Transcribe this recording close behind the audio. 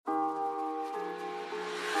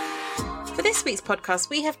For this week's podcast,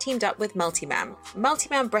 we have teamed up with Multimam.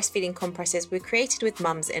 Multimam breastfeeding compresses were created with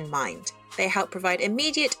mums in mind. They help provide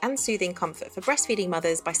immediate and soothing comfort for breastfeeding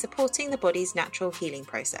mothers by supporting the body's natural healing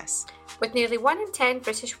process. With nearly 1 in 10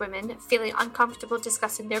 British women feeling uncomfortable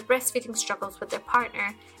discussing their breastfeeding struggles with their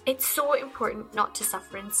partner, it's so important not to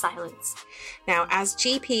suffer in silence. Now, as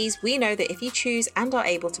GPs, we know that if you choose and are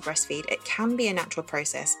able to breastfeed, it can be a natural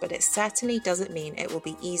process, but it certainly doesn't mean it will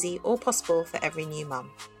be easy or possible for every new mum.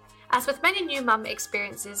 As with many new mum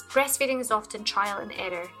experiences, breastfeeding is often trial and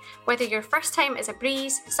error. Whether your first time is a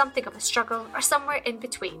breeze, something of a struggle, or somewhere in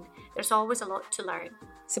between, there's always a lot to learn.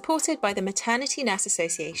 Supported by the Maternity Nurse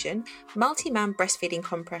Association, Multimam breastfeeding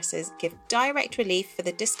compresses give direct relief for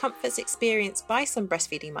the discomforts experienced by some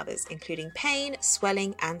breastfeeding mothers, including pain,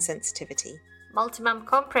 swelling, and sensitivity. Multimam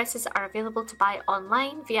compresses are available to buy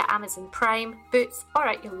online via Amazon Prime, Boots, or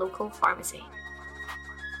at your local pharmacy.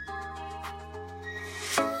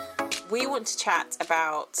 We want to chat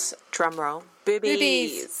about, drumroll,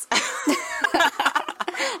 boobies.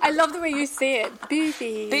 I love the way you say it.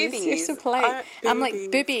 Boobies. Boobies. You're so polite. I'm like,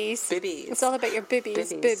 boobies. Boobies. It's all about your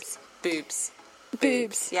boobies. Boobs. Boobs.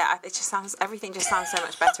 Boobs. Yeah, everything just sounds so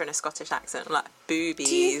much better in a Scottish accent. I'm like, boobies.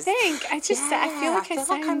 Do you think? I feel like I sound...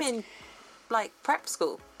 like I'm in, like, prep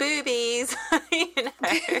school. Boobies. You know,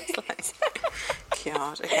 it's like...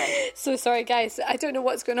 God, okay. So sorry, guys. I don't know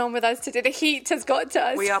what's going on with us today. The heat has got to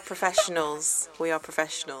us. We are professionals.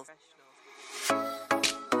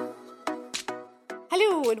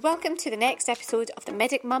 Hello, and welcome to the next episode of the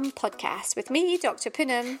Medic Mum podcast with me, Dr.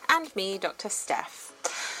 Poonam. And me, Dr. Steph.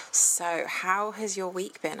 So, how has your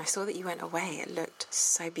week been? I saw that you went away. It looked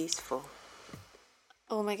so beautiful.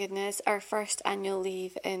 Oh my goodness, our first annual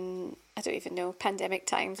leave in, I don't even know, pandemic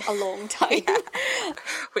times, a long time. Yeah.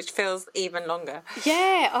 Which feels even longer.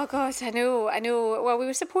 Yeah, oh gosh, I know. Well, we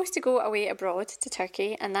were supposed to go away abroad to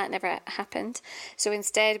Turkey and that never happened. So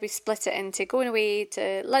instead we split it into going away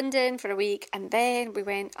to London for a week and then we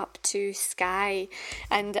went up to Skye.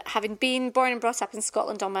 And having been born and brought up in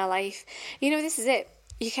Scotland all my life, you know, this is it.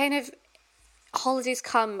 You kind of... holidays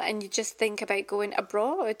come and you just think about going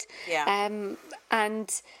abroad. Yeah.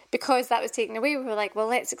 And because that was taken away, we were like, well,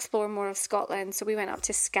 let's explore more of Scotland. So we went up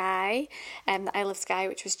to Skye, the Isle of Skye,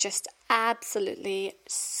 which was just absolutely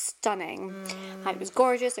stunning. And it was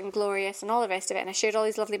gorgeous and glorious and all the rest of it. And I shared all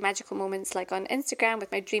these lovely magical moments like on Instagram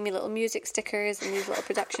with my dreamy little music stickers and these little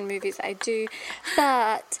production movies that I do.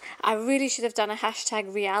 But I really should have done a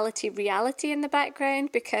hashtag reality in the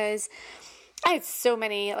background because I had so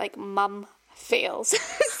many like mum fails.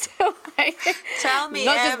 So tell me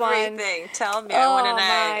everything. Tell me. I want to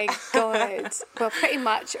know. Oh my god. Well, pretty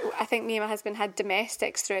much I think me and my husband had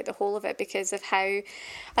domestics throughout the whole of it because of how, I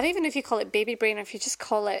don't even know if you call it baby brain or if you just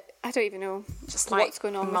call it, I don't even know just what's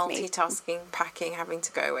going on with me. Multitasking, packing, having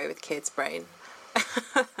to go away with kids' brain.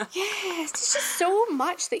 Yes, there's just so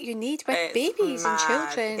much that you need with babies and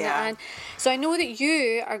children. Yeah. And so I know that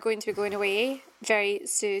you are going to be going away very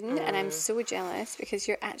soon and I'm so jealous because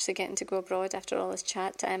you're actually getting to go abroad after all this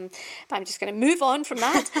chat, but I'm just going to move on from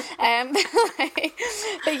that.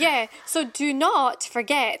 But yeah, so do not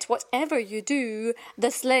forget, whatever you do, the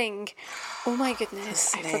sling. Oh my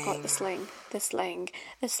goodness, I forgot the sling.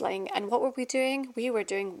 And what were we doing? We were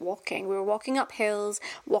doing walking. We were walking up hills,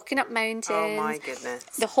 walking up mountains. Oh my goodness.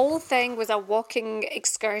 The whole thing was a walking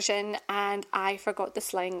excursion and I forgot the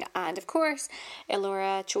sling. And of course,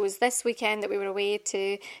 Elora chose this weekend that we were away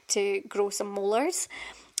to grow some molars.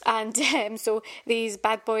 And so these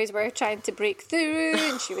bad boys were trying to break through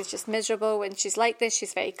and she was just miserable. When she's like this,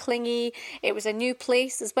 she's very clingy. It was a new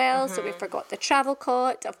place as well, so we forgot the travel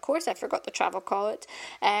cot. Of course I forgot the travel cot.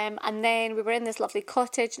 And then we were in this lovely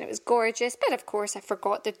cottage and it was gorgeous. But of course I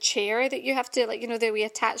forgot the chair that you have to, like, you know, the wee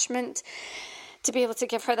attachment to be able to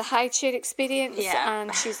give her the high chair experience. Yeah.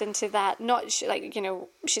 And she's into that,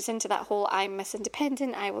 she's into that whole I'm Miss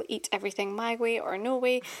Independent, I will eat everything my way or no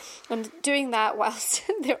way. And doing that whilst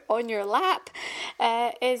they're on your lap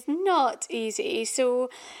is not easy. So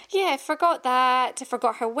yeah, I forgot that. I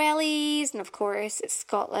forgot her wellies, and of course it's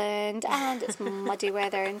Scotland and it's muddy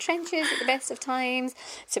weather and trenches at the best of times.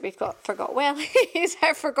 So forgot wellies.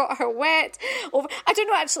 I forgot her wet. I don't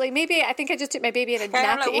know, actually, maybe I think I just took my baby in a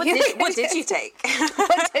nappy. Like, what did you take?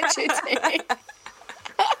 What did you take?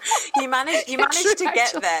 You managed to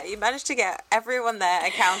get there. You managed to get everyone there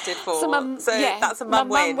accounted for. So that's a mum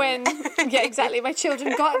win. Yeah, exactly. My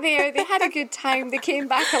children got there. They had a good time. They came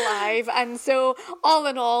back alive. And so, all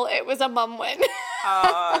in all, it was a mum win.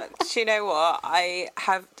 Do you know what?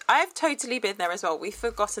 I've totally been there as well. We've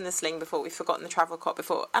forgotten the sling before. We've forgotten the travel cot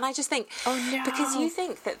before. And I just think, oh no, because you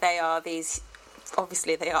think that they are these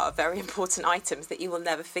obviously they are very important items that you will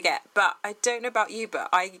never forget. But I don't know about you, but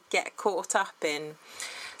I get caught up in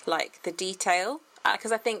like the detail.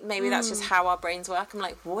 Because I think maybe that's just how our brains work. I'm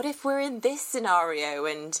like, what if we're in this scenario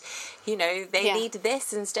and, you know, they need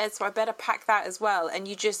this instead, so I better pack that as well. And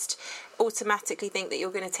you just automatically think that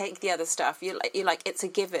you're going to take the other stuff. You're like it's a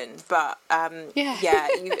given, but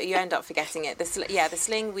you end up forgetting it. The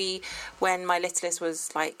sling, when my littlest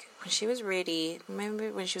was like, when she was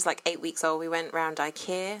remember when she was like 8 weeks old, we went round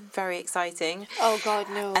IKEA, very exciting. Oh God,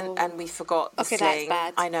 no. And we forgot the sling. That's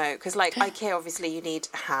bad. I know, because like IKEA, obviously you need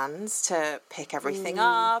hands to pick everything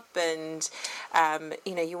up, and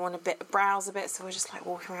you know, you want to browse a bit, so we're just like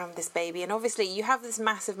walking around with this baby, and obviously you have this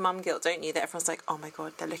massive mum guilt, don't you, that everyone's like, oh my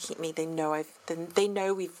God, they're looking at me, they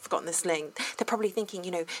know we've forgotten the sling, they're probably thinking,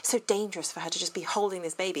 you know, so dangerous for her to just be holding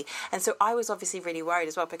this baby. And so I was obviously really worried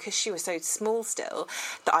as well, because she was so small still,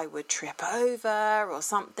 that I would trip over or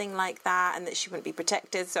something like that, and that she wouldn't be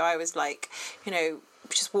protected. So I was like, you know,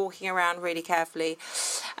 just walking around really carefully.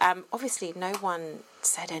 Obviously no one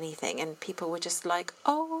said anything, and people were just like,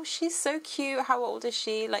 oh, she's so cute, how old is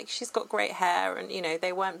she, like she's got great hair, and you know,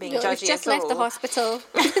 they weren't being judgy at all. Just left the hospital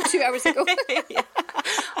 2 hours ago. Yeah.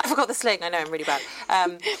 I forgot the sling. I know, I'm really bad.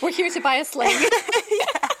 We're here to buy a sling.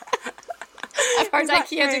 I've heard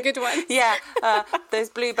IKEA's a good one. Yeah, those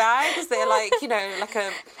blue bags, they're like, you know, like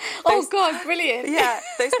a... oh God, brilliant. Yeah,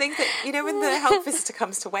 those things that, you know, when the health visitor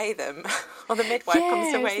comes to weigh them, or the midwife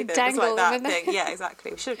comes to weigh them, it's like that thing. Yeah,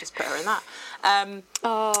 exactly. We should have just put her in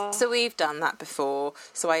that. So we've done that before,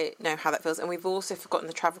 so I know how that feels. And we've also forgotten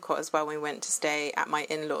the travel cot as well when we went to stay at my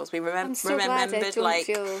in-laws. We remembered like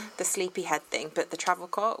the sleepyhead thing, but the travel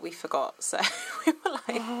cot we forgot. So we were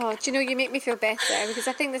like, oh, do you know, you make me feel better, because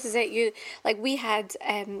I think this is it. You like, we had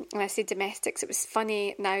when I say domestics, it was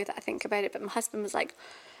funny now that I think about it, but my husband was like,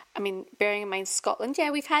 I mean, bearing in mind Scotland,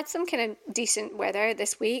 yeah, we've had some kind of decent weather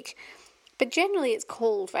this week, but generally it's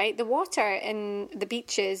cold, right? The water in the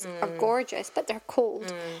beaches are gorgeous, but they're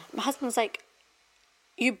cold. My husband was like,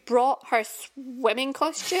 you brought her swimming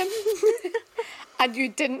costume and you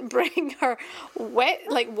didn't bring her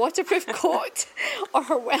waterproof coat or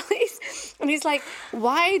her wellies. And he's like,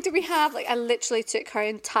 why do we have, like, I literally took her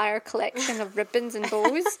entire collection of ribbons and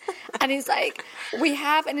bows. And he's like, we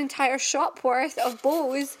have an entire shop worth of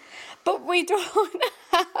bows, but we don't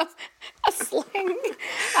have a sling.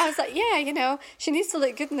 I was like, yeah, you know, she needs to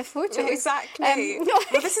look good in the photos. Exactly. Well,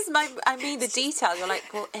 this is the detail. You're like,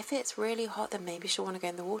 well, if it's really hot, then maybe she'll want to go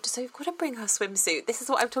in the water, so you've got to bring her swimsuit. This is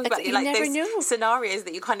what I'm talking about. You like never those know. Scenarios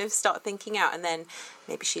that you kind of start thinking out, and then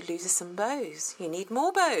maybe she loses some bows. You need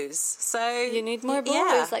more bows. So you need more bows.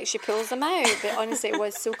 Yeah. Like, she pulls them out. But honestly, it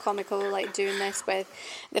was so comical, like, doing this with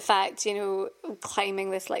the fact, you know, climbing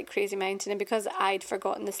this like crazy mountain, and because I'd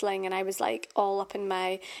forgotten the sling and I was like all up in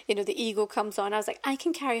my, you know, the ego comes on. I was like, I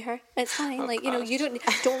can carry her. It's fine. Like, you know, you don't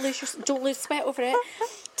lose sweat over it.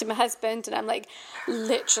 To my husband, and I'm like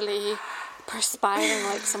literally perspiring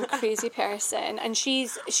like some crazy person. And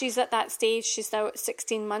she's at that stage. She's now at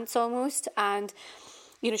 16 months almost, and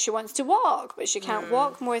you know, she wants to walk, but she can't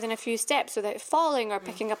walk more than a few steps without falling or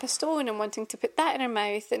picking up a stone and wanting to put that in her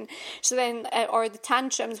mouth. And so then, or the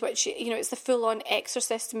tantrums, which, you know, it's the full-on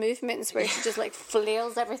exorcist movements where she just like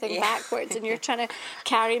flails everything backwards, and you're trying to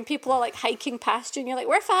carry, and people are like hiking past you, and you're like,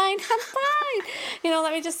 we're fine, I'm fine. You know,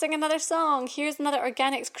 let me just sing another song. Here's another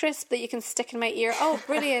Organics crisp that you can stick in my ear. Oh,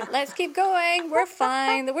 brilliant. Let's keep going. We're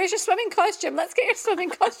fine. Where's your swimming costume? Let's get your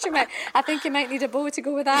swimming costume out. I think you might need a bow to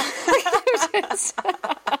go with that.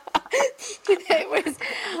 It was,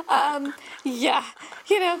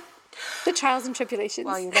 you know, the trials and tribulations.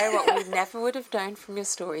 Well, you know what, we never would have known from your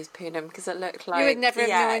stories, Poonam, because it looked like... You would never have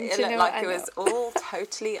known. It looked like it was all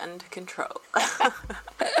totally under control.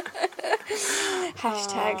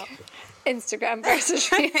 Hashtag Instagram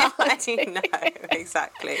versus reality. I know,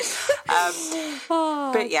 exactly.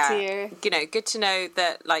 But yeah, dear. You know, good to know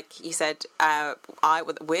that, like you said,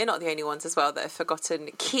 we're not the only ones as well that have forgotten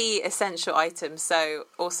key essential items. So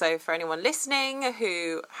also for anyone listening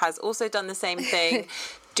who has also done the same thing,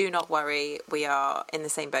 do not worry, we are in the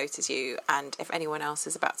same boat as you. And if anyone else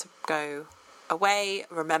is about to go away,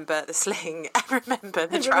 remember the sling and remember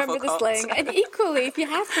the travel cot. Sling. And equally, if you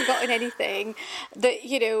have forgotten anything that,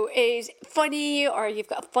 you know, is funny, or you've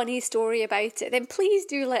got a funny story about it, then please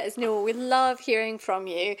do let us know. We love hearing from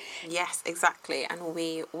you. Yes, exactly. And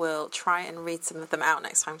we will try and read some of them out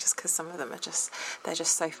next time, just because some of them are they're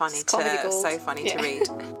just so funny to read.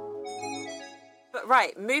 But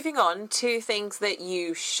right, moving on to things that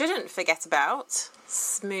you shouldn't forget about.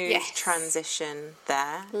 Smooth transition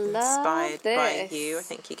there. Inspired by you. I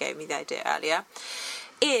think you gave me the idea earlier.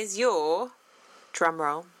 Is your, drum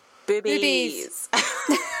roll, Boobies.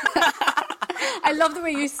 I love the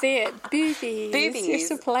way you say it. Boobies. Boobies. You're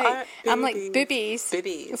so polite. I'm like, boobies.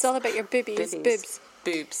 Boobies. It's all about your boobies.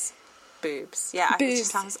 Boobs. Boobs. Yeah,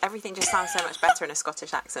 everything just sounds so much better in a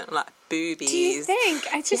Scottish accent. I'm like, boobies. Do you think?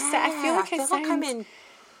 I feel like I sound... like I'm in,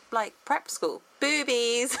 like, prep school.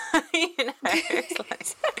 Boobies. You know, it's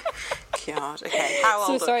like... God, okay. How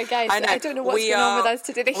old? So sorry, guys. I don't know what's going on with us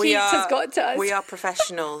today. The heat has got to us. We are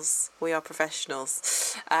professionals.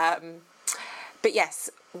 But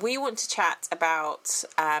yes, we want to chat about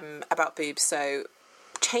boobs. So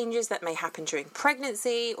changes that may happen during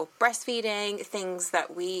pregnancy or breastfeeding, things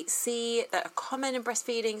that we see that are common in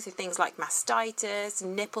breastfeeding, so things like mastitis,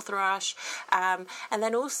 nipple thrush, and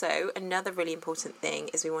then also another really important thing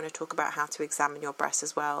is we want to talk about how to examine your breasts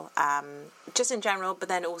as well, just in general, but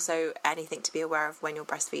then also anything to be aware of when you're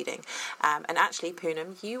breastfeeding. And actually,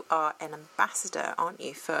 Poonam, you are an ambassador, aren't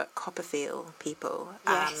you, for Copperfield people,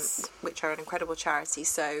 yes. Which are an incredible charity,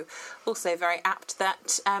 so also very apt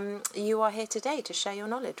that you are here today to share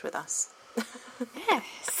your knowledge with us.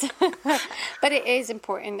 Yes. But it is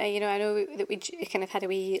important. I know that we kind of had a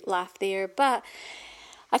wee laugh there, but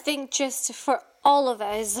I think just for all of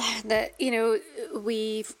us that,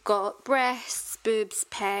 we've got breasts, boobs,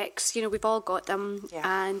 pecs, we've all got them. Yeah.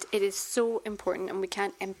 And it is so important, and we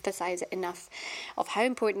can't emphasise it enough, of how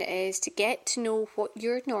important it is to get to know what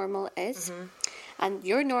your normal is. Mm-hmm. And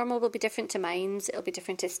your normal will be different to mine's. It'll be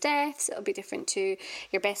different to Steph's. It'll be different to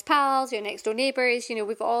your best pals, your next door neighbours.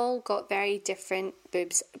 We've all got very different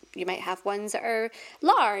boobs. You might have ones that are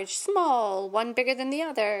large, small, one bigger than the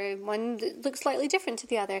other, one that looks slightly different to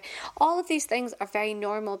the other. All of these things are very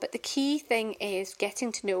normal, but the key thing is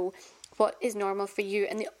getting to know what is normal for you.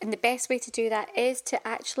 And the best way to do that is to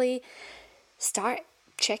actually start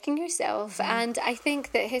checking yourself. Mm-hmm. And I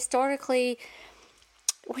think that historically...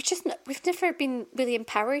 we've never been really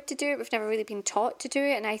empowered to do it. We've never really been taught to do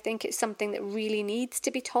it, and I think it's something that really needs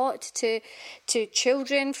to be taught to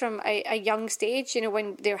children from a young stage.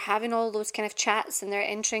 When they're having all those kind of chats and they're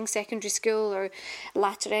entering secondary school or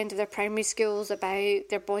latter end of their primary schools about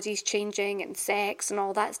their bodies changing and sex and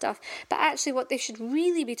all that stuff. But actually, what they should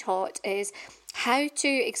really be taught is how to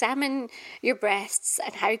examine your breasts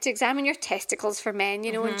and how to examine your testicles for men.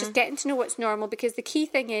 Mm-hmm. And just getting to know what's normal, because the key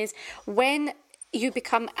thing is when you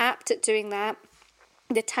become apt at doing that,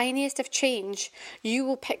 the tiniest of change, you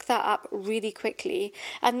will pick that up really quickly.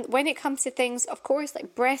 And when it comes to things, of course,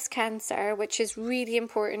 like breast cancer, which is really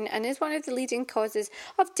important and is one of the leading causes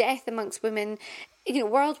of death amongst women,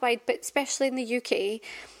 worldwide, but especially in the UK,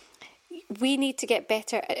 we need to get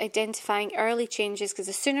better at identifying early changes, because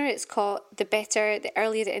the sooner it's caught, the better, the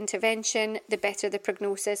earlier the intervention, the better the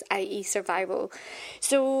prognosis, i.e. survival.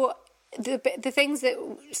 So the things that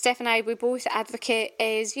Steph and I, we both advocate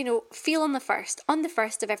is, feel on the first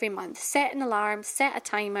of every month. Set an alarm, set a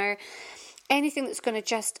timer, anything that's going to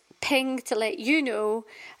just ping to let you know.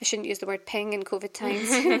 I shouldn't use the word ping in COVID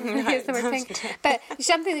times. Use the word ping. But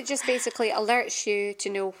something that just basically alerts you to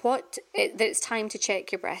know that it's time to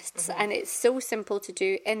check your breasts. Mm-hmm. And it's so simple to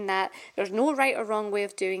do, in that there's no right or wrong way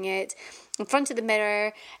of doing it. In front of the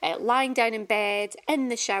mirror, lying down in bed, in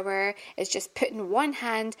the shower, is just putting one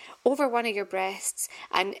hand over one of your breasts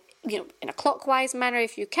and, in a clockwise manner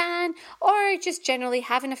if you can, or just generally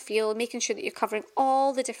having a feel, making sure that you're covering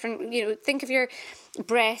all the different, think of your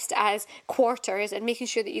breast as quarters and making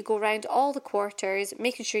sure that you go around all the quarters,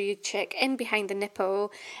 making sure you check in behind the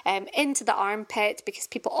nipple, into the armpit, because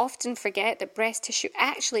people often forget that breast tissue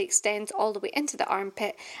actually extends all the way into the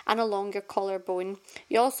armpit and along your collarbone.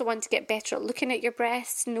 You also want to get better at looking at your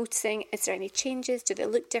breasts, noticing, is there any changes? Do they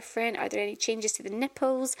look different? Are there any changes to the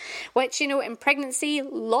nipples? Which, in pregnancy,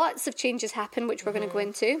 lots of changes happen, which we're going to go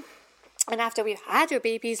into. And after we've had our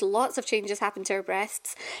babies, lots of changes happen to our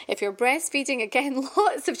breasts. If you're breastfeeding, again,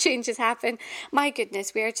 lots of changes happen. My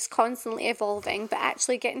goodness, we are just constantly evolving, but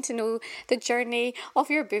actually getting to know the journey of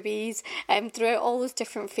your boobies throughout all those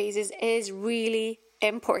different phases is really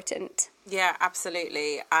important. Yeah,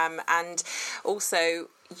 absolutely. And also,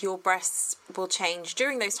 your breasts will change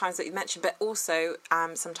during those times that you mentioned, but also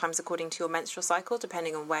sometimes according to your menstrual cycle,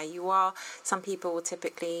 depending on where you are. Some people will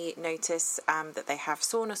typically notice that they have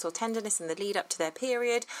soreness or tenderness in the lead up to their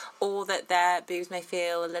period, or that their boobs may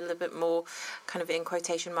feel a little bit more kind of, in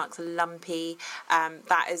quotation marks, lumpy.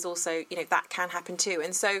 That is also, that can happen too.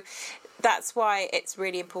 And so that's why it's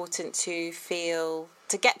really important to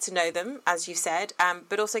get to know them, as you said,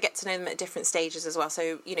 but also get to know them at different stages as well.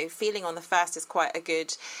 So, feeling on the first is quite a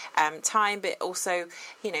good time, but also,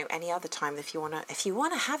 any other time if you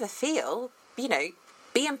want to have a feel,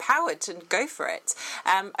 be empowered and go for it.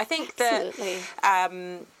 I think Absolutely.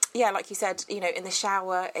 that yeah, like you said, in the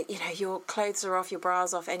shower, your clothes are off, your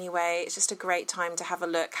bra's off anyway. It's just a great time to have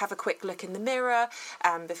a quick look in the mirror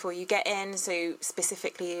before you get in. So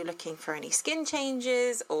specifically, you're looking for any skin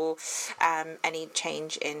changes or any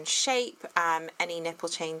change in shape, any nipple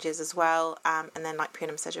changes as well. And then, like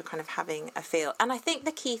Poonam said, you're kind of having a feel. And I think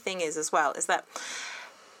the key thing is that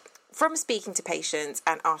from speaking to patients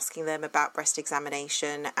and asking them about breast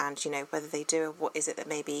examination and, whether they do, what is it that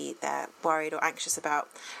maybe they're worried or anxious about,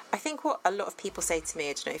 I think what a lot of people say to me,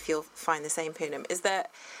 I don't know if you'll find the same, Poonam, is that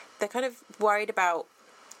they're kind of worried about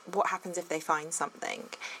what happens if they find something.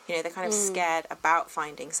 They're kind of scared about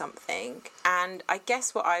finding something. And I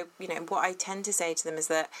guess what I tend to say to them is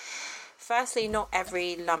that, firstly, not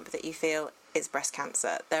every lump that you feel is breast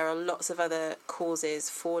cancer. There are lots of other causes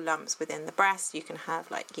for lumps within the breast. You can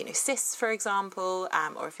have cysts, for example,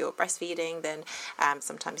 or if you're breastfeeding, then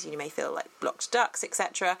sometimes you may feel like blocked ducts,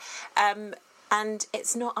 etc. And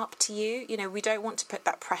it's not up to you. We don't want to put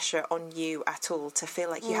that pressure on you at all to feel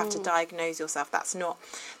like you have to diagnose yourself.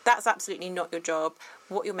 That's absolutely not your job.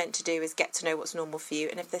 What you're meant to do is get to know what's normal for you.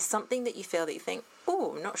 And if there's something that you feel that you think,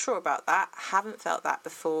 oh, I'm not sure about that, haven't felt that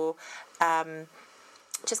before,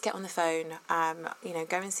 just get on the phone,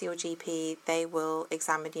 go and see your GP. They will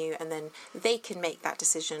examine you and then they can make that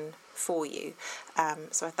decision for you.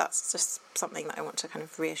 So that's just something that I want to kind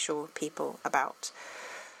of reassure people about.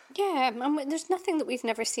 Yeah, and there's nothing that we've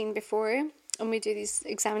never seen before, and we do these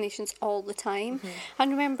examinations all the time. Mm-hmm.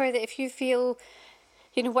 And remember that if you feel,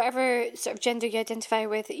 whatever sort of gender you identify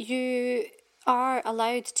with, you are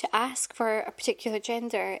allowed to ask for a particular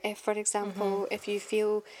gender. If, for example, if you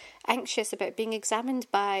feel anxious about being examined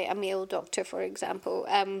by a male doctor, for example,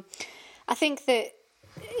 I think that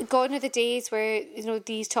gone are the days where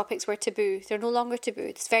these topics were taboo. They're no longer taboo.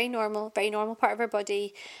 It's very normal part of our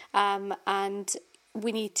body, and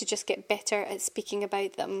we need to just get better at speaking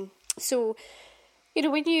about them. So,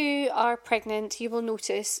 when you are pregnant, you will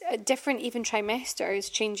notice at different even trimesters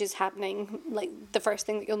changes happening. Like the first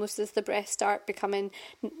thing that you'll notice is the breasts start becoming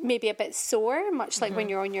maybe a bit sore, much like when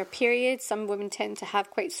you're on your period. Some women tend to have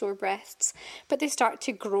quite sore breasts, but they start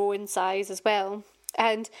to grow in size as well.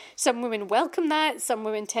 And some women welcome that. Some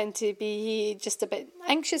women tend to be just a bit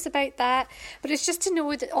anxious about that. But it's just to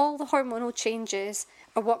know that all the hormonal changes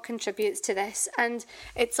are what contributes to this. And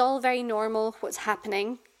it's all very normal what's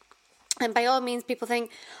happening. And by all means, people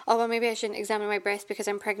think, oh, well, maybe I shouldn't examine my breast because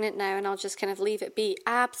I'm pregnant now and I'll just kind of leave it be.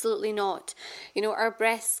 Absolutely not. Our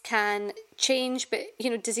breasts can change, but,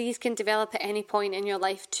 disease can develop at any point in your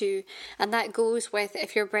life too. And that goes with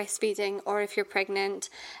if you're breastfeeding or if you're pregnant.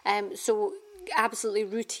 So absolutely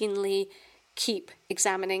routinely keep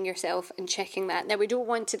examining yourself and checking that. Now, we don't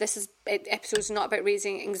want to, this episode's not about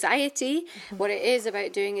raising anxiety. What it is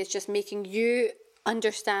about doing is just making you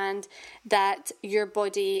understand that your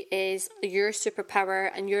body is your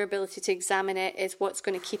superpower and your ability to examine it is what's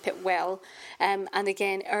going to keep it well. And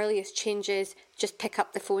again, earliest changes, just pick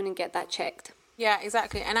up the phone and get that checked. Yeah,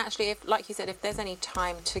 exactly. And actually, if, like you said, if there's any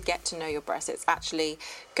time to get to know your breast, it's actually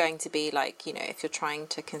going to be like, if you're trying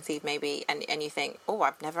to conceive maybe and you think, oh,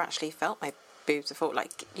 I've never actually felt my boobs before,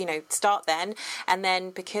 start then. And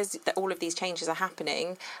then because all of these changes are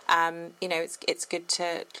happening, it's good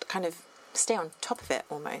to kind of stay on top of it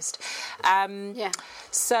almost.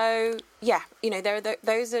 So there are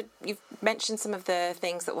those are, you've mentioned some of the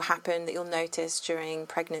things that will happen that you'll notice during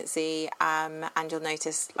pregnancy, and you'll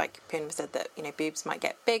notice, like Poonam said, that boobs might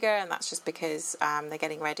get bigger, and that's just because they're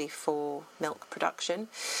getting ready for milk production.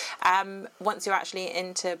 Once you're actually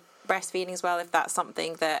into breastfeeding as well, if that's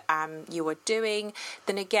something that you are doing,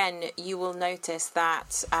 then again you will notice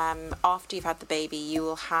that after you've had the baby, you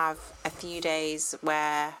will have a few days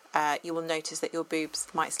where you will notice that your boobs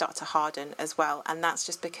might start to harden as well, and that's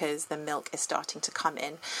just because the milk is starting to come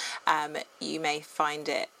in. You may find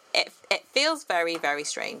it feels very, very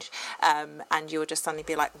strange, and you'll just suddenly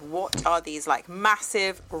be like, what are these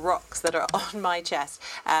massive rocks that are on my chest?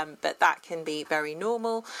 But that can be very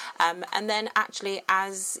normal. And then actually,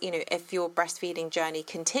 as if your breastfeeding journey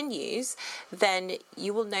continues, then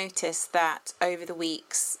you will notice that over the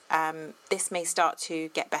weeks this may start to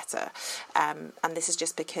get better, and this is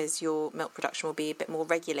just because your milk production will be a bit more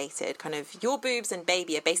regulated. Kind of your boobs and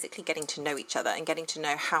baby are basically getting to know each other and getting to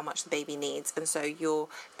know how much the baby needs, and so your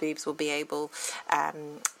boobs will be able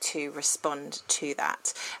to respond to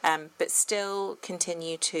that, but still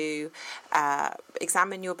continue to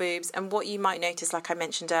examine your boobs. And what you might notice, like I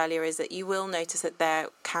mentioned earlier, is that you will notice that there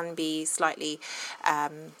can be slightly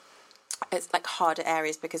it's harder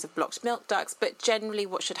areas because of blocked milk ducts, but generally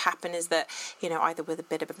what should happen is that either with a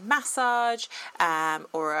bit of a massage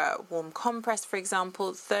or a warm compress, for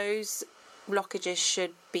example, those blockages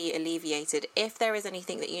should be alleviated. If there is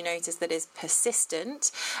anything that you notice that is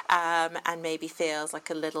persistent and maybe feels like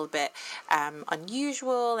a little bit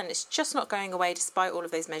unusual and it's just not going away despite all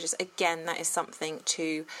of those measures, again, that is something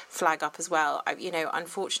to flag up as well.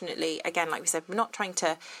 Unfortunately, again, like we said, we're not trying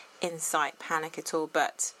to incite panic at all,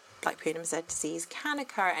 but like Poonam said, disease can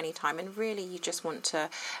occur at any time, and really you just want to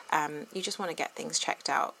get things checked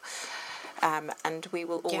out, and we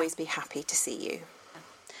will always be happy to see you.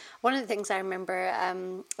 One of the things I remember,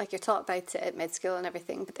 like you're taught about it at med school and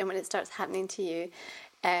everything, but then when it starts happening to you,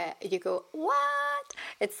 you go, what?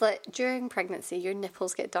 It's like during pregnancy, your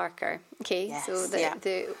nipples get darker. Okay, yes, so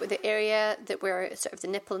the area that we're sort of the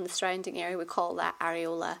nipple and the surrounding area, we call that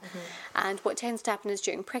areola. And what tends to happen is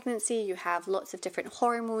during pregnancy, you have lots of different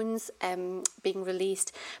hormones being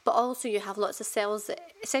released, but also you have lots of cells that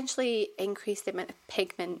essentially increase the amount of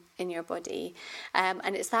pigment in your body.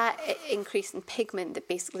 And it's that increase in pigment that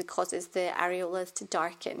basically causes the areolas to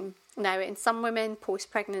darken. Now, in some women,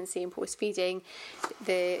 post-pregnancy and post-feeding,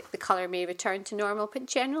 the colour may return to normal, but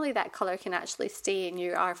generally that colour can actually stay and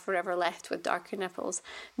you are forever left with darker nipples.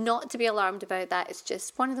 Not to be alarmed about that, it's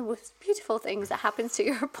just one of the most beautiful things that happens to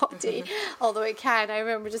your body, although it can. I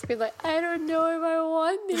remember just being like, I don't know if I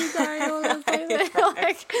want these areolas.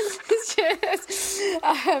 Like, it's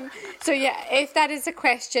just, so yeah, if that is a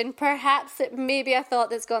question, perhaps it may be a thought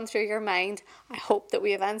that's gone through your mind. I hope that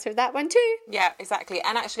we have answered that one too. Yeah, exactly.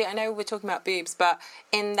 And actually, I know we're talking about boobs, but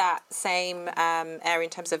in that same area in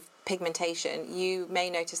terms of pigmentation, you may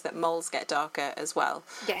notice that moles get darker as well.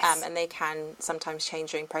 Yes. And they can sometimes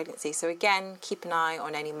change during pregnancy. So again, keep an eye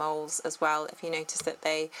on any moles as well. If you notice that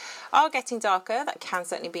they are getting darker, that can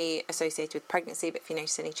certainly be associated with pregnancy. But if you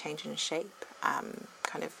notice any change in shape,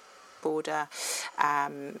 kind of border,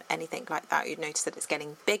 anything like that, you'd notice that it's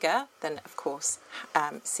getting bigger, then of course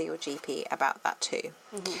see your GP about that too.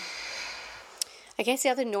 I guess the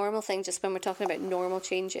other normal thing, just when we're talking about normal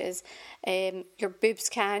changes, your boobs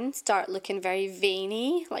can start looking very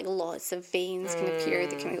veiny, like lots of veins can appear.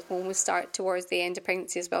 They can almost start towards the end of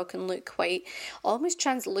pregnancy as well, can look quite almost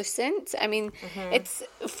translucent. I mean, it's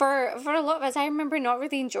for a lot of us, I remember not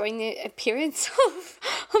really enjoying the appearance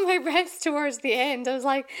of my breasts towards the end. I was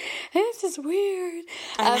like, this is weird.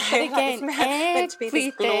 But again, it's meant to be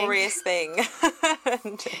this glorious thing.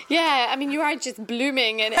 Yeah, I mean, you are just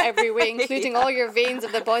blooming in every way, including all your veins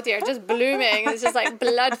of the body are just blooming. It's just like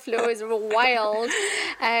blood flow is wild,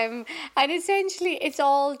 and essentially it's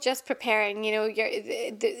all just preparing. You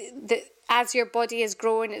know, as your body is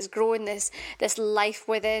growing, it's growing this life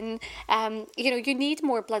within. You need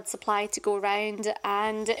more blood supply to go around,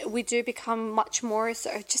 and we do become much more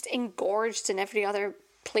sort of just engorged in every other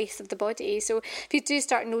place of the body. So if you do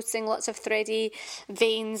start noticing lots of thready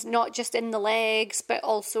veins, not just in the legs but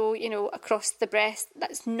also across the breast,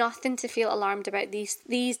 that's nothing to feel alarmed about.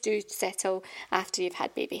 These do settle after you've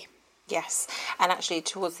had baby. Yes, and actually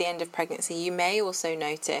towards the end of pregnancy you may also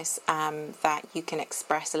notice that you can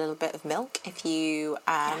express a little bit of milk. If you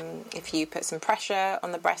put some pressure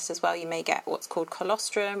on the breast as well, you may get what's called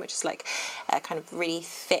colostrum, which is like a kind of really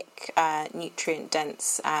thick, nutrient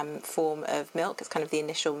dense form of milk. It's kind of the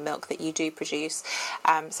initial milk that you do produce.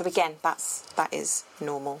 So again, that is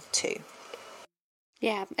normal too.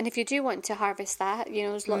 Yeah, and if you do want to harvest that,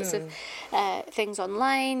 there's lots of things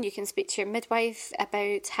online. You can speak to your midwife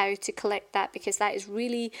about how to collect that, because that is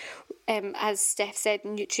really, as Steph said,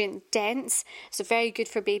 nutrient dense. So very good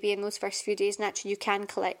for baby in those first few days. Naturally, you can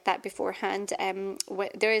collect that beforehand.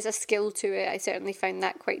 There is a skill to it. I certainly found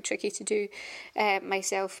that quite tricky to do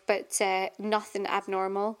myself, but nothing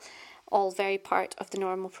abnormal. All very part of the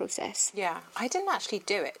normal process. Yeah, I didn't actually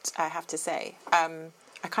do it, I have to say.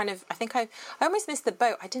 I think I almost missed the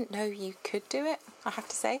boat. I didn't know you could do it, I have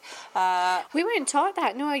to say. We weren't taught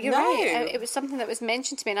that. No, you're right. It was something that was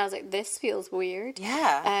mentioned to me and I was like, this feels weird.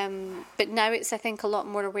 Yeah. But now it's, I think, a lot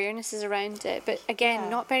more awareness is around it. But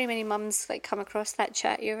again, not very many mums come across that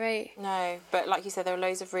chat. You're right. No, but like you said, there are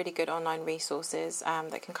loads of really good online resources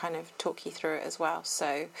that can kind of talk you through it as well.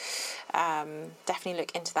 So definitely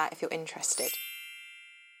look into that if you're interested.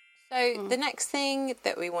 So the next thing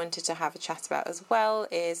that we wanted to have a chat about as well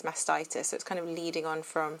is mastitis. So it's kind of leading on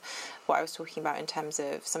from what I was talking about in terms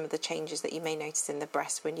of some of the changes that you may notice in the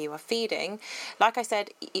breast when you are feeding. Like I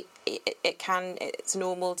said, it's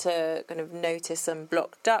normal to kind of notice some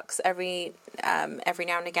blocked ducts every now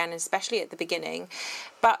and again, especially at the beginning.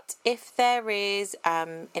 But if there is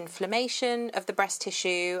inflammation of the breast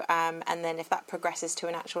tissue, and then if that progresses to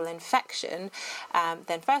an actual infection,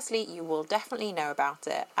 then firstly, you will definitely know about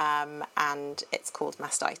it. and it's called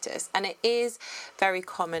mastitis. And it is very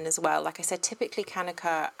common as well. Like I said, typically can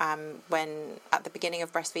occur when at the beginning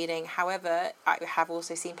of breastfeeding. However, I have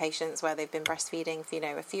also seen patients where they've been breastfeeding for,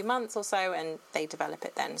 a few months or so, and they develop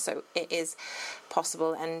it then. So it is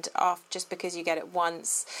possible. And just because you get it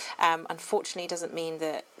once, unfortunately, doesn't mean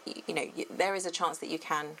that, there is a chance that you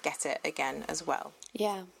can get it again as well.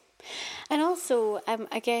 Yeah. And also,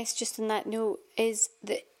 I guess just on that note, is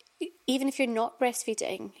that even if you're not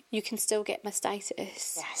breastfeeding, you can still get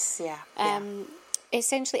mastitis. Yes, yeah.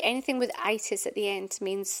 Essentially, anything with itis at the end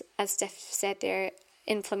means, as Steph said there,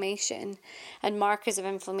 inflammation. And markers of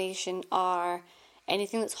inflammation are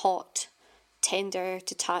anything that's hot, tender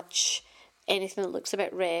to touch, anything that looks a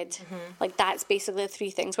bit red. Like, that's basically the three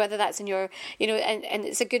things, whether that's in your, and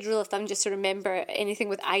it's a good rule of thumb just to remember anything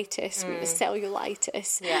with itis,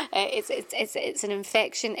 cellulitis. Yeah. It's an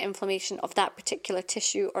infection, inflammation of that particular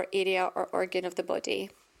tissue or area or organ of the body.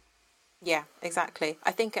 Yeah, exactly.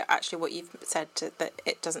 I think actually what you've said, that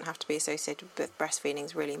it doesn't have to be associated with breastfeeding,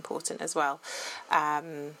 is really important as well.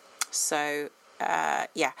 In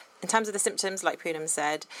terms of the symptoms, like Poonam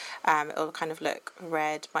said, it'll kind of look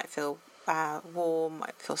red, might feel warm,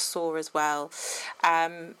 might feel sore as well.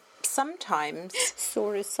 Sometimes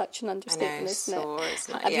sore is such an understatement, isn't it? Sore is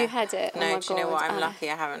like, Have you had it? No, oh my do you know God. what? I'm lucky.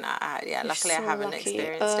 I haven't. Luckily, So I haven't lucky.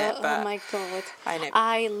 experienced it. But oh my God! I know.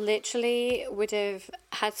 I literally would have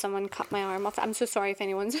had someone cut my arm off. I'm so sorry if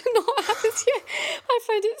anyone's not had this yet. I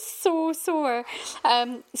found it so sore.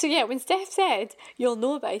 So yeah, when Steph said you'll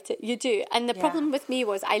know about it, you do. And the problem with me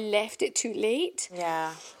was I left it too late.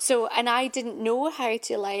 Yeah. So, and I didn't know how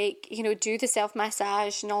to do the self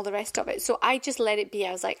massage and all the rest of it. So I just let it be.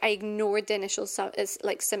 I was like, I ignored the initial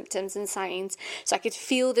symptoms and signs. So I could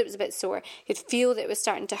feel that it was a bit sore. I could feel that it was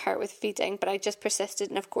starting to hurt with feeding, but I just persisted.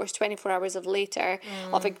 And of course, 24 hours later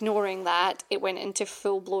of ignoring that, it went into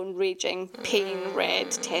full-blown raging pain,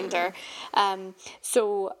 red, tender.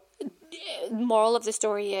 So moral of the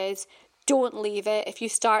story is, don't leave it. If you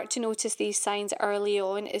start to notice these signs early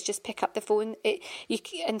on, is just pick up the phone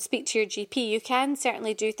and speak to your GP. You can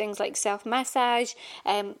certainly do things like self-massage,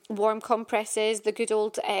 warm compresses, the good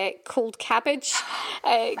old cold cabbage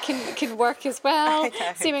can work as well.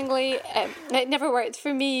 Seemingly, it never worked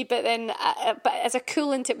for me, but then but as a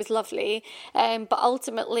coolant it was lovely. But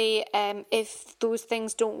ultimately, if those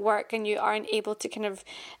things don't work and you aren't able to kind of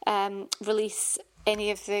release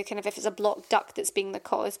any of the if it's a blocked duct that's being the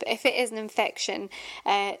cause, but if it is an infection,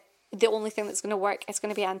 the only thing that's going to work is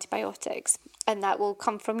going to be antibiotics, and that will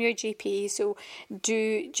come from your GP. So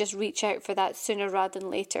do just reach out for that sooner rather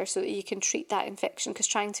than later so that you can treat that infection, because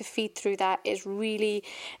trying to feed through that is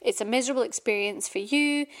it's a miserable experience for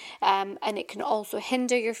you, and it can also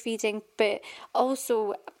hinder your feeding, but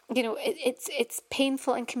also it's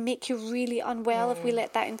painful and can make you really unwell if we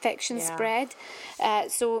let that infection spread.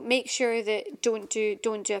 So make sure that don't do a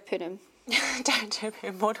Poonam. Don't do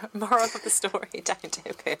a Poonam. Moral of the story: don't do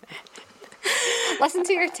a Poonam. Listen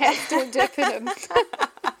to your text. Don't do a Poonam.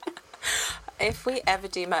 If we ever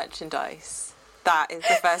do merchandise, that is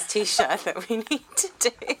the first T-shirt that we need to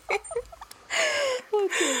do. Oh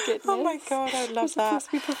dear goodness! Oh my God, I love that. We're supposed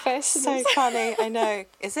to be professionals. So funny, I know.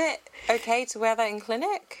 Is it okay to wear that in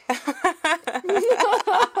clinic?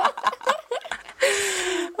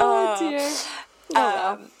 Oh dear.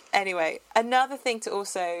 Anyway, another thing to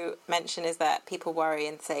also mention is that people worry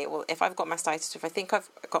and say, well, if I've got mastitis, if I think I've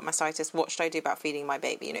got mastitis, what should I do about feeding my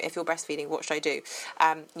baby? If you're breastfeeding, what should I do?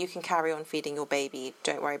 You can carry on feeding your baby.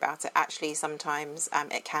 Don't worry about it. Actually, sometimes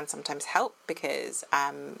it can sometimes help, because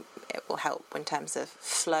it will help in terms of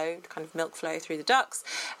flow, kind of milk flow through the ducts.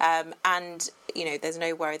 And, there's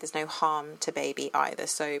no worry, there's no harm to baby either.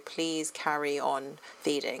 So please carry on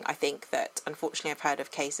feeding. I think that, unfortunately, I've heard of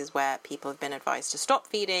cases where people have been advised to stop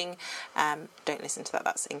feeding. Don't listen to that.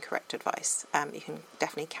 That's incorrect advice. You can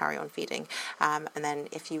definitely carry on feeding. And then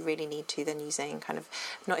if you really need to, then using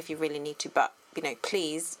not if you really need to, but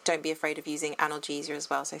please don't be afraid of using analgesia as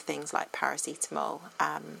well. So things like paracetamol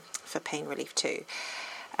for pain relief too.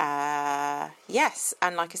 Yes,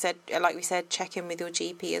 and like we said, check in with your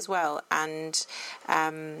GP as well, and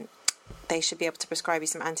they should be able to prescribe you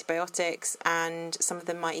some antibiotics, and some of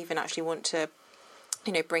them might even actually want to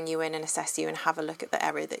bring you in and assess you and have a look at the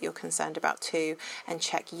area that you're concerned about too, and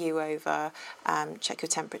check you over, check your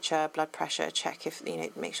temperature, blood pressure, check if,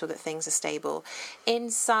 make sure that things are stable. In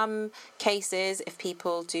some cases, if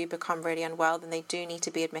people do become really unwell, then they do need to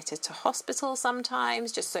be admitted to hospital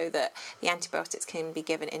sometimes, just so that the antibiotics can be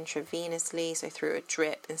given intravenously, so through a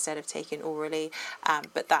drip instead of taken orally.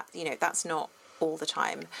 But that, that's not all the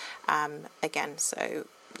time. Again, so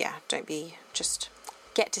yeah, just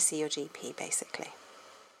get to see your GP basically.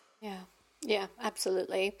 Yeah,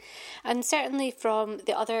 absolutely. And certainly from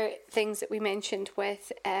the other things that we mentioned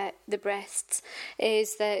with the breasts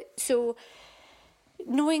is that, so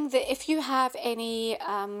knowing that if you have any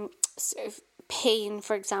sort of pain,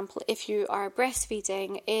 for example, if you are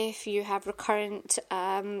breastfeeding, if you have recurrent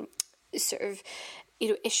sort of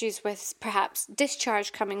issues with perhaps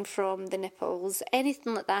discharge coming from the nipples,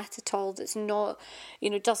 anything like that at all that's not,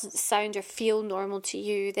 doesn't sound or feel normal to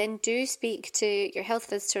you, then do speak to your health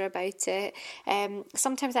visitor about it.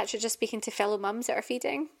 Sometimes actually just speaking to fellow mums that are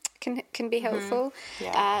feeding can be helpful.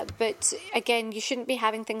 But again, you shouldn't be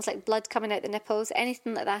having things like blood coming out the nipples,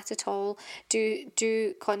 anything like that at all.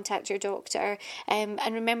 Do contact your doctor.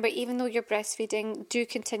 And remember, even though you're breastfeeding, do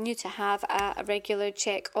continue to have a regular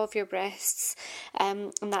check of your breasts,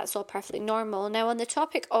 and that's all perfectly normal. Now, on the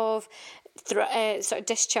topic of sort of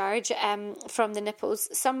discharge from the nipples,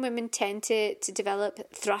 some women tend to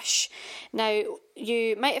develop thrush. Now,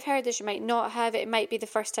 you might have heard this, you might not have. It might be the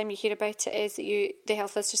first time you hear about it is that the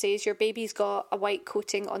health visitor says your baby's got a white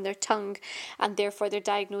coating on their tongue and therefore they're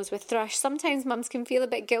diagnosed with thrush. Sometimes mums can feel a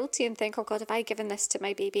bit guilty and think, oh God, have I given this to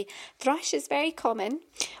my baby? Thrush is very common.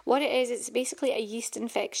 What it is, it's basically a yeast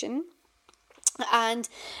infection. And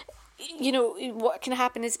what can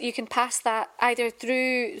happen is you can pass that either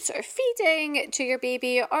through sort of feeding to your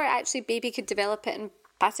baby, or actually baby could develop it and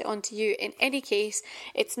pass it on to you. In any case,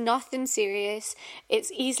 it's nothing serious.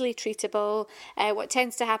 It's easily treatable. What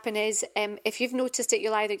tends to happen is if you've noticed it,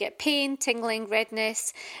 you'll either get pain, tingling,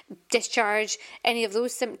 redness, discharge, any of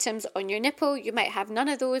those symptoms on your nipple. You might have none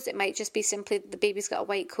of those. It might just be simply that the baby's got a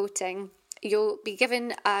white coating. You'll be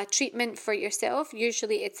given a treatment for yourself.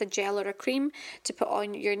 Usually it's a gel or a cream to put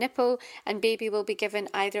on your nipple, and baby will be given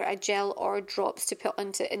either a gel or drops to put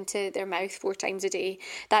into their mouth 4 times a day.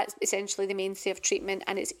 That's essentially the mainstay of treatment,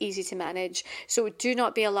 and it's easy to manage. So do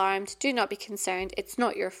not be alarmed, do not be concerned. It's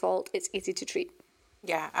not your fault. It's easy to treat.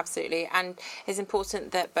 Yeah, absolutely. And it's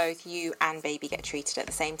important that both you and baby get treated at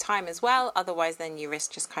the same time as well. Otherwise, then you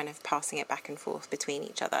risk just kind of passing it back and forth between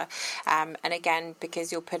each other. And again,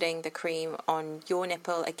 because you're putting the cream on your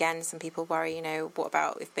nipple, again, some people worry, what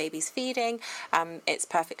about if baby's feeding? It's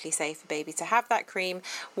perfectly safe for baby to have that cream.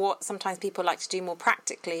 What sometimes people like to do more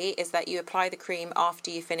practically is that you apply the cream after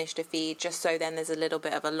you finished a feed, just so then there's a little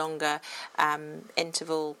bit of a longer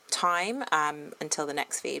interval time until the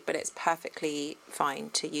next feed. But it's perfectly fine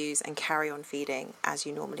to use and carry on feeding as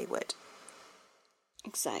you normally would.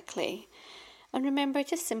 Exactly. And remember,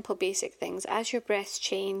 just simple basic things. As your breasts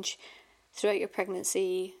change throughout your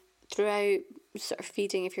pregnancy, throughout sort of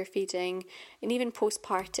feeding if you're feeding, and even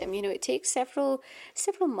postpartum, it takes several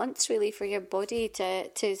months really for your body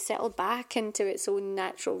to settle back into its own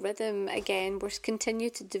natural rhythm again. We're continue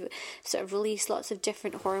to sort of release lots of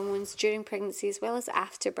different hormones during pregnancy as well as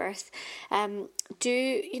after birth.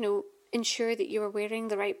 Ensure that you are wearing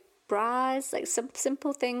the right bras, like some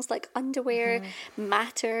simple things like underwear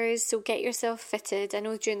matters. So get yourself fitted. I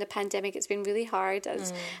know during the pandemic it's been really hard,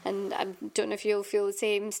 and I don't know if you'll feel the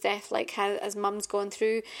same, Steph, like how as mum's gone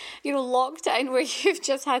through lockdown, where you've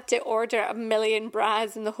just had to order 1 million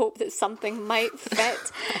bras in the hope that something might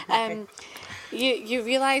fit. You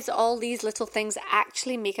realise all these little things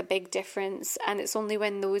actually make a big difference, and it's only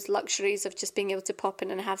when those luxuries of just being able to pop in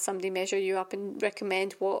and have somebody measure you up and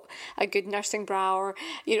recommend what a good nursing bra or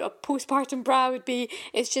a postpartum bra would be.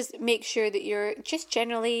 It's just make sure that you're just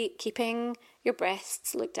generally keeping your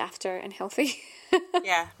breasts looked after and healthy.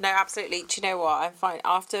 Yeah, no, absolutely. Do you know what? I'm fine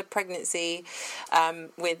after pregnancy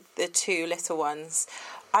with the 2 little ones.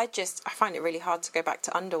 I find it really hard to go back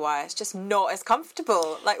to underwire. It's just not as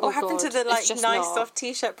comfortable. Like, what happened to the nice soft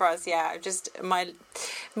t-shirt bras? Yeah, my to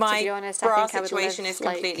be honest, bra situation is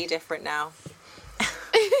completely different now.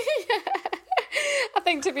 I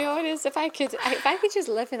think, to be honest, if I could just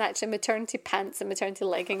live in actually maternity pants and maternity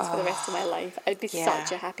leggings for the rest of my life, I'd be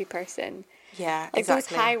such a happy person. Yeah, like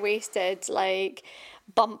exactly. Those high-waisted, like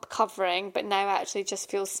bump covering, but now actually just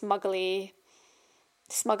feel snuggly.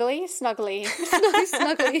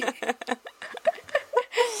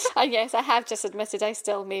 And yes, I have just admitted I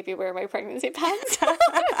still maybe wear my pregnancy pants. Do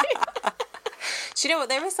you know what?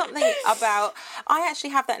 There is something about... I actually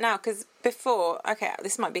have that now, because before... Okay,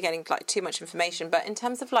 this might be getting like too much information, but in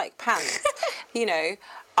terms of like pants,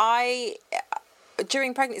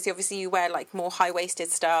 during pregnancy, obviously you wear like more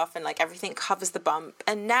high-waisted stuff and like everything covers the bump.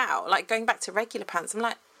 And now, like going back to regular pants, I'm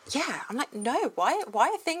like, no, why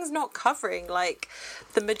are things not covering like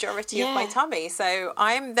the majority of my tummy? So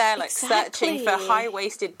I'm there like searching for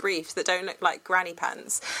high-waisted briefs that don't look like granny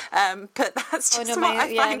pants. But that's just what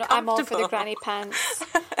I find comfortable. I'm all for the granny pants.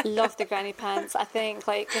 Love the granny pants. I think,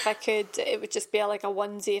 like, if I could, it would just be like a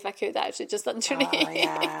onesie if I could actually, just underneath. Oh,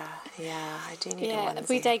 yeah, I do need a onesie.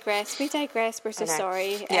 We digress, we're so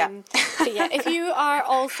sorry. Yeah. But yeah, if you are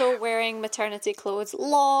also wearing maternity clothes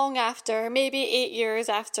long after, maybe 8 years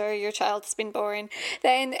after your child's been born,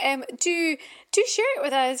 then do share it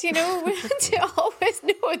with us, you know. We want to always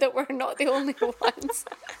know that we're not the only ones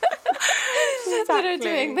that are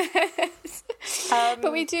doing this.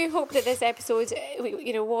 But we do hope that this episode,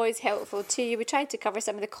 was helpful to you. We tried to cover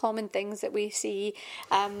some of the common things that we see,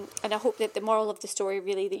 and I hope that the moral of the story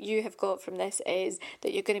really that you have got from this is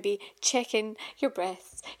that you're going to be checking your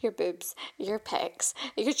breasts, your boobs, your pecs,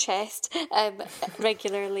 your chest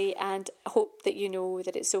regularly, and hope that you know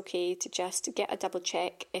that it's okay to just get a double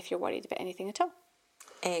check if you're worried about anything at all.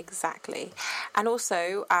 Exactly. And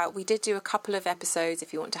also, we did do a couple of episodes,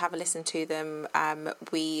 if you want to have a listen to them.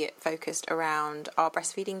 We focused around our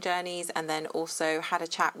breastfeeding journeys, and then also had a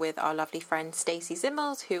chat with our lovely friend Stacey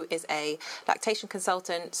Zimmels, who is a lactation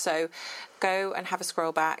consultant. So go and have a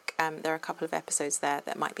scroll back. There are a couple of episodes there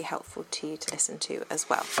that might be helpful to you to listen to as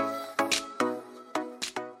well.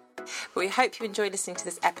 But we hope you enjoyed listening to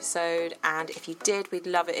this episode, and if you did, we'd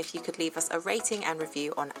love it if you could leave us a rating and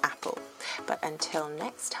review on Apple. But until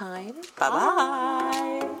next time,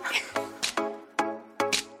 bye-bye.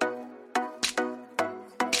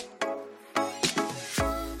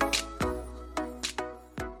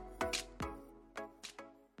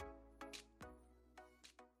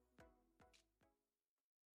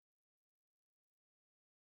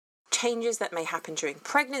 Changes that may happen during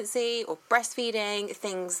pregnancy or breastfeeding,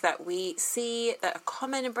 things that we see that are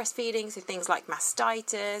common in breastfeeding, so things like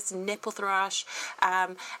mastitis, nipple thrush,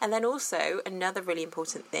 and then also another really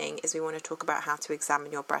important thing is we want to talk about how to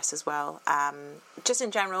examine your breasts as well, just in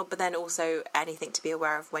general, but then also anything to be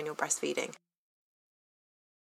aware of when you're breastfeeding.